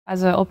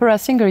As an opera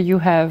singer, you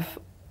have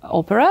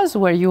operas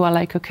where you are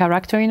like a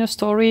character in a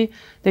story.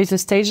 There's a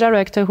stage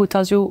director who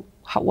tells you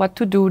what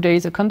to do. There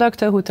is a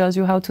conductor who tells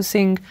you how to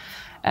sing.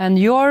 And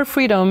your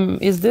freedom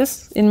is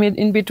this,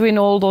 in between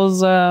all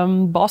those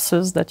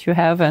bosses that you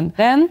have. And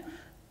then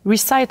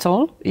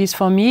recital is,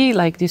 for me,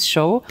 like this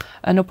show,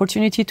 an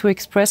opportunity to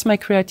express my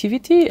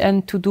creativity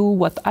and to do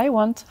what I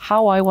want,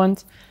 how I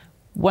want,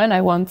 when I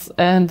want,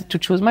 and to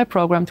choose my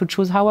program, to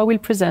choose how I will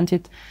present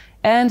it,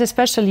 and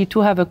especially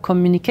to have a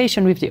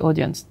communication with the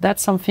audience.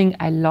 That's something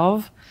I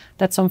love.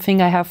 That's something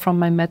I have from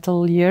my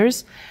metal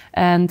years,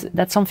 and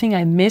that's something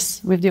I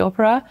miss with the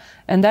opera.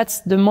 And that's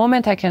the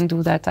moment I can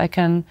do that. I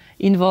can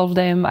involve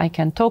them, I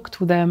can talk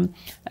to them,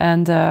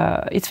 and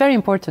it's very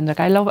important. Like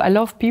I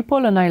love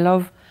people, and I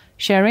love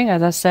sharing,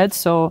 as I said.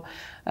 So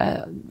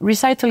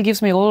recital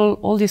gives me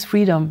all this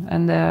freedom,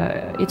 and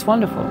it's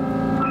wonderful.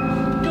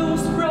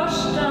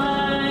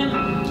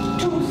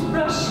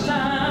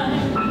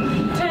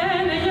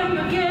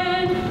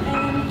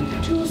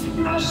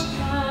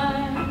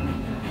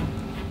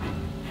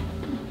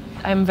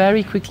 I'm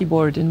very quickly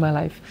bored in my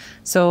life.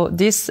 So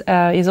this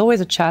is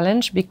always a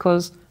challenge,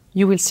 because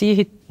you will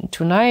see it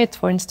tonight,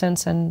 for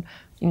instance, and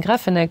in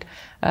Grafenegg,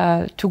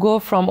 to go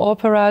from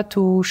opera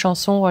to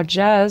chanson or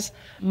jazz.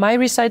 My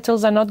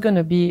recitals are not going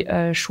to be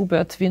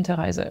Schubert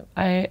Winterreise.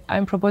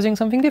 I'm proposing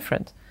something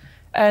different.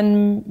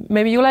 And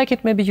maybe you like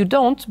it, maybe you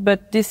don't,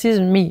 but this is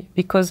me,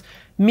 because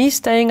me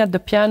staying at the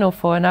piano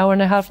for an hour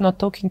and a half, not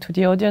talking to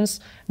the audience,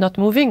 not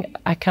moving,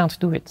 I can't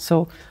do it.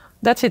 So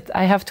that's it.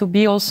 I have to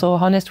be also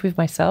honest with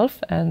myself,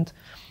 and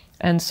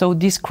so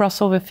these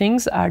crossover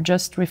things are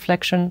just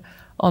reflection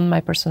on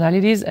my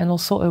personalities, and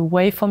also a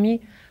way for me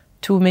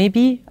to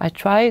maybe I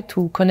try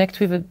to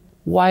connect with a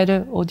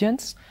wider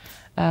audience,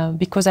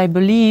 because I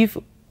believe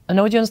an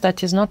audience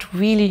that is not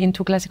really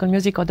into classical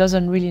music or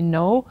doesn't really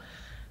know,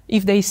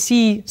 if they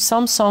see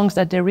some songs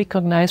that they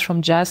recognize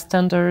from jazz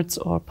standards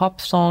or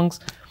pop songs,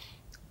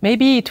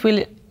 maybe it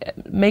will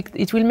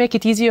make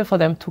it easier for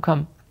them to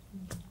come.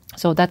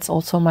 So that's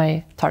also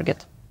my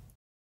target.